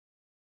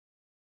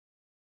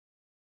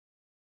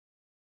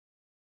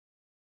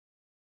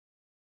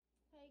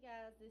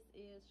Guys, this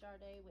is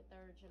Sade with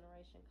Third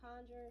Generation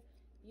Conjure.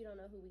 You don't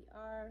know who we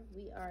are.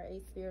 We are a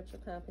spiritual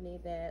company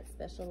that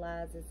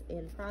specializes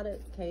in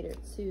products catered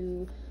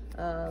to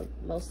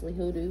mostly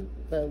hoodoo,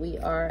 but we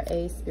are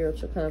a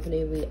spiritual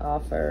company. We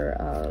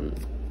offer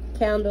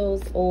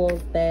candles,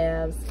 oils,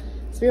 baths,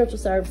 spiritual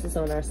services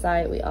on our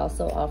site. We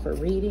also offer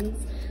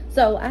readings.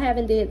 So I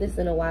haven't did this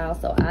in a while,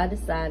 so I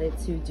decided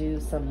to do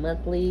some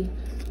monthly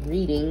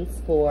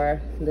readings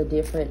for the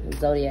different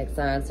zodiac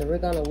signs. So we're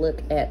going to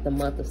look at the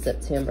month of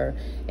September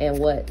and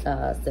what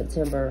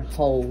September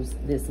holds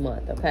this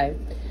month, okay?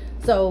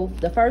 So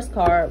the first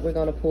card we're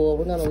going to pull,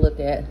 we're going to look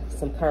at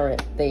some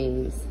current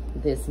themes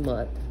this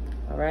month,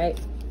 all right?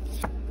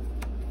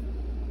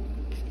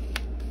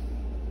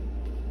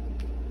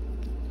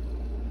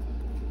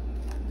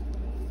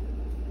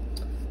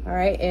 All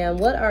right, and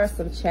what are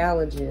some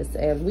challenges?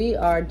 And we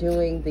are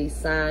doing the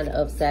sign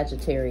of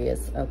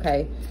Sagittarius,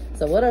 okay?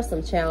 So what are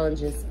some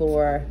challenges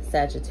for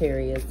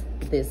Sagittarius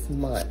this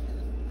month?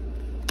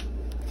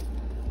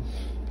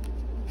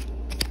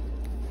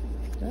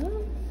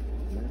 Oh,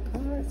 my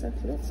cards are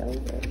flipped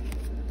over.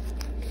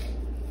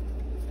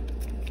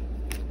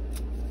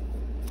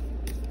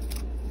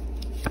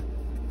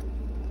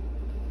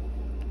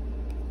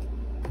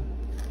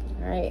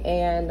 All right,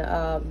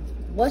 and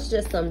what's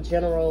just some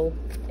general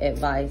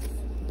advice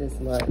this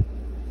month?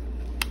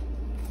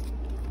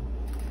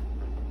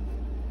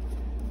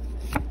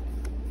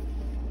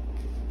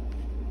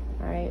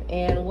 All right,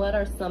 and what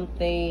are some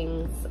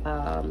things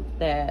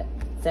that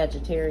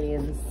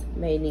Sagittarians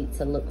may need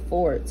to look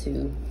forward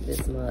to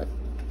this month?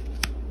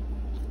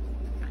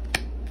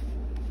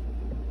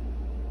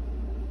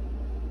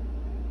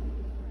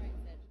 All right,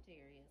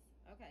 Sagittarius.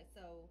 Okay,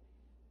 so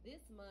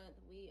this month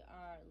we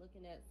are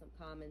looking at some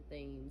common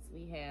themes.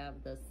 We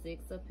have the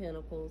Six of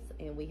Pentacles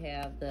and we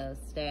have the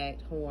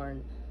Stacked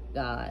Horn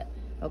God.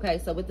 Okay,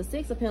 so with the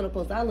Six of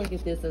Pentacles, I look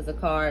at this as a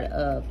card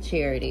of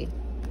charity.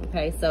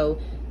 Okay, so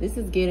this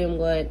is getting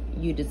what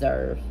you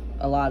deserve.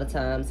 A lot of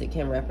times it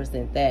can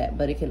represent that,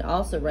 but it can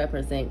also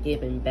represent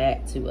giving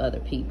back to other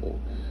people.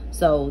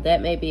 So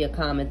that may be a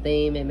common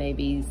theme. It may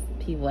be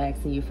people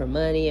asking you for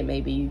money. It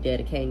may be you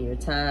dedicating your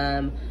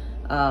time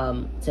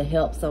to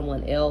help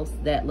someone else.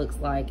 That looks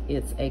like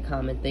it's a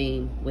common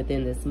theme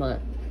within this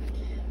month.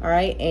 All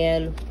right,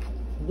 and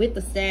with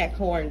the Stacked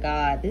Horn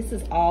God, this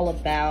is all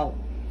about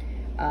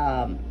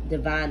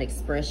divine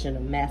expression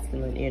of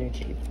masculine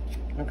energy.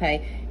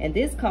 Okay, and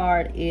this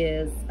card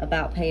is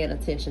about paying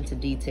attention to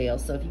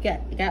details. So if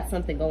you got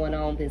something going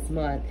on this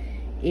month,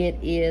 it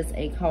is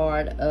a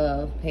card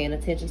of paying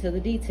attention to the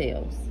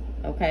details,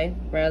 okay,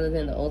 rather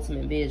than the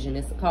ultimate vision.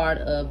 It's a card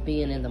of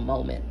being in the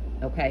moment.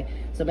 Okay,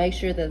 so make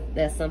sure that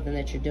that's something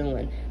that you're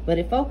doing. But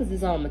it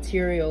focuses on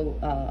material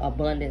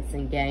abundance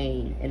and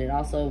gain, and it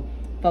also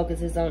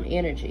focuses on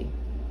energy.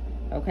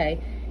 Okay,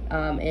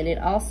 and it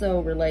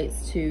also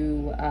relates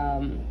to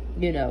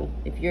you know,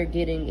 if you're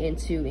getting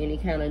into any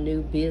kind of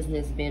new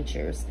business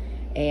ventures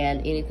and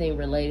anything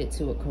related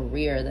to a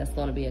career, that's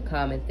going to be a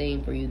common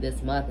theme for you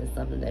this month. It's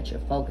something that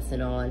you're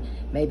focusing on.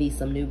 Maybe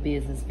some new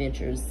business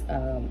ventures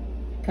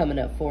coming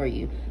up for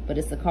you. But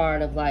it's a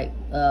card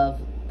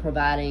of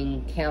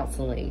providing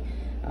counseling.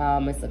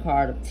 It's a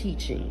card of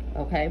teaching.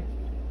 Okay,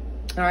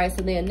 all right,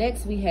 so then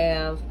next we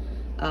have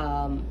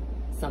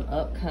some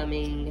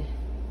upcoming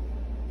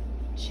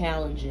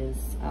challenges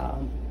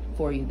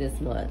for you this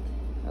month.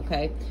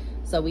 Okay,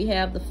 so we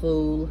have the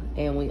Fool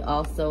and we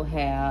also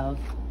have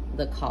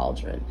the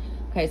Cauldron.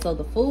 Okay, so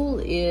the Fool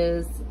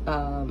is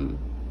a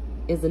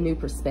new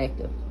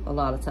perspective. A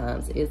lot of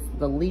times it's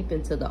the leap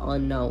into the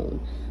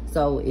unknown.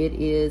 So it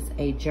is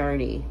a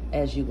journey,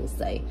 as you will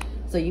say.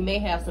 So you may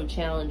have some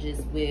challenges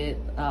with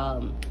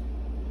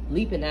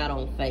leaping out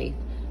on faith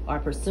or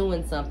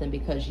pursuing something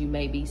because you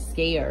may be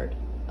scared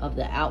of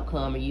the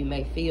outcome, or you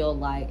may feel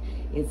like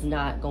it's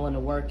not going to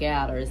work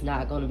out or it's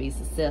not going to be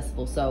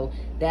successful. So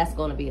that's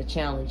going to be a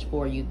challenge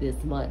for you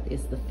this month.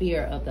 It's the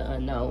fear of the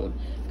unknown.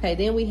 Okay,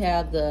 then we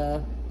have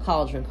the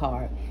Cauldron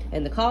card,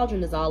 and the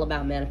Cauldron is all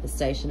about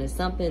manifestation. It's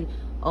something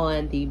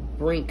on the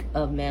brink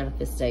of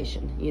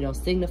manifestation, you know,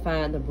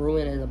 signifying the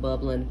brewing and the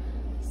bubbling,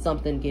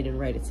 something getting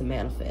ready to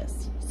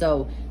manifest.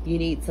 So you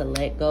need to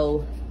let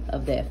go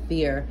of that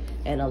fear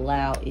and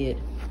allow it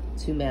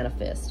to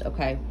manifest.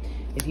 Okay,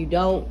 if you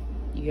don't,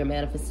 your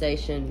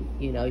manifestation,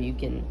 you know, you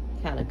can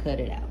kind of cut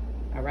it out.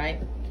 All right,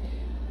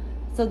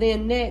 so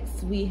then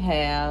next we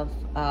have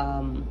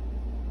some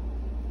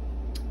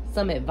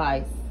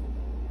advice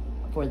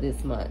for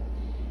this month,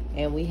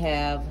 and we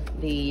have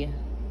the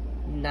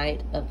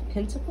Knight of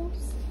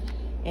Pentacles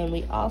and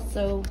we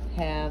also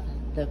have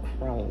the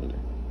Crone.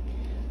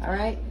 All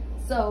right,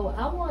 so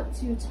I want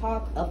to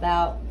talk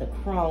about the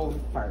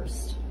Crone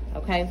first.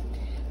 Okay,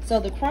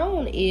 so the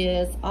Crone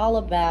is all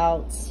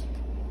about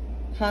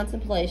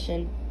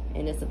contemplation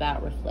and it's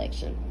about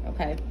reflection.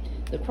 Okay,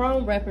 the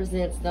Crone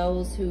represents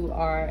those who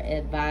are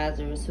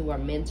advisors, who are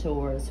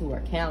mentors, who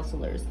are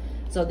counselors.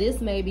 So this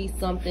may be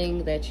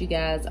something that you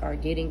guys are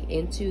getting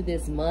into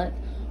this month,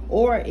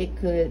 or it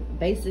could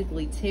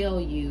basically tell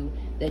you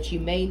that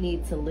you may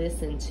need to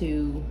listen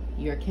to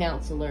your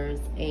counselors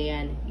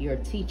and your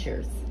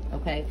teachers,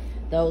 okay?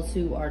 Those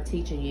who are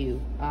teaching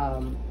you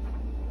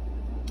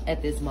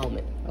at this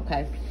moment,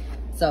 okay?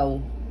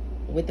 So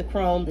with the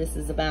Chrome, this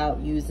is about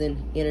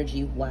using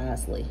energy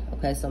wisely,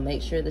 okay? So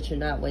make sure that you're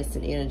not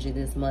wasting energy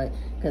this month,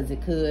 because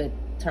it could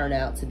turn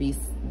out to be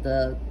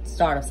the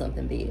start of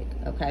something big,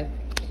 okay?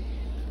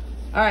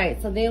 All right,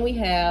 so then we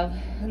have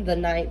the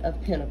Knight of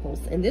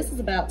Pentacles, and this is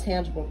about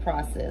tangible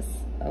progress.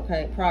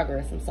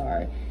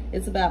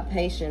 It's about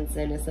patience,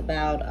 and it's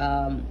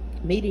about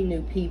meeting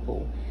new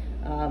people.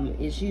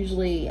 It's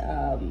usually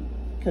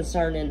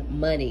concerning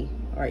money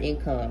or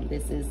income.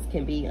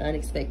 Can be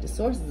unexpected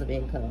sources of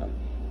income,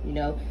 you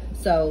know.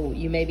 So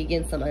you may be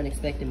getting some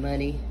unexpected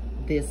money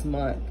this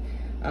month.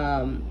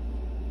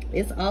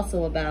 It's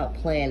also about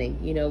planning.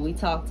 You know, we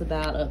talked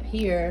about up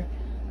here,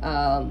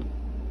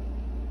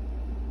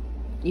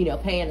 you know,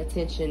 paying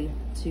attention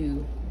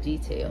to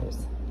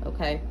details,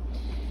 okay?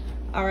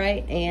 All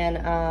right,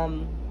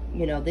 and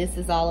you know, this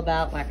is all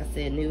about, like I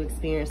said, new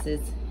experiences.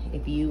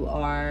 If you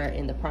are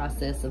in the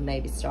process of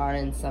maybe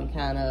starting some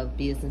kind of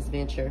business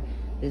venture,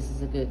 this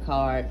is a good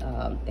card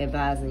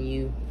advising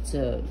you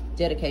to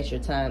dedicate your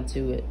time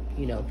to it,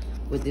 you know,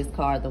 with this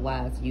card, the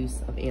wise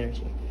use of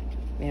energy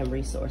and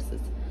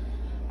resources.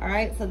 All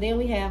right, so then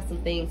we have some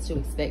things to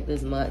expect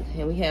this month,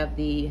 and we have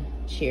the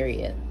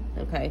Chariot,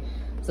 okay?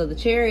 So the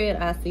Chariot,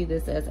 I see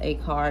this as a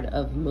card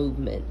of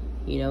movement.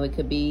 You know, it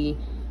could be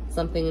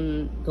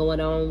something going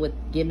on with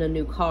getting a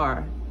new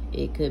car.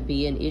 It could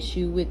be an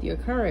issue with your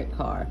current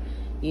car.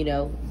 You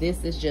know,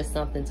 this is just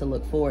something to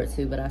look forward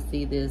to, but I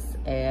see this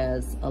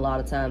as, a lot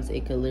of times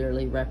it could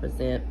literally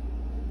represent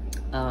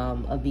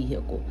a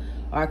vehicle,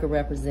 or it could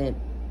represent,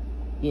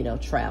 you know,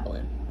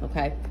 traveling,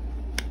 okay?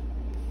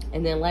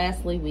 And then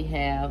lastly, we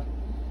have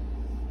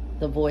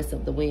the Voice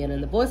of the Wind,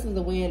 and the Voice of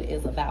the Wind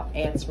is about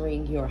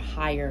answering your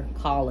higher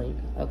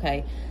calling,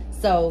 okay?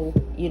 So,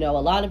 you know, a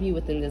lot of you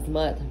within this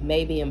month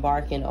may be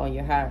embarking on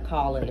your higher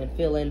calling and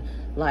feeling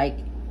like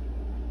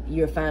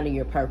you're finding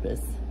your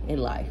purpose in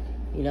life.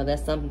 You know,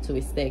 that's something to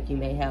expect. You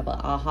may have an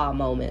aha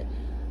moment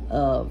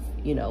of,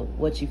 you know,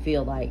 what you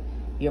feel like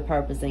your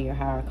purpose and your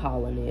higher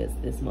calling is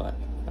this month,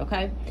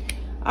 okay?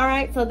 All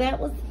right, so that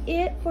was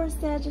it for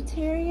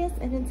Sagittarius,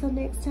 and until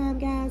next time,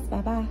 guys,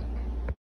 bye-bye.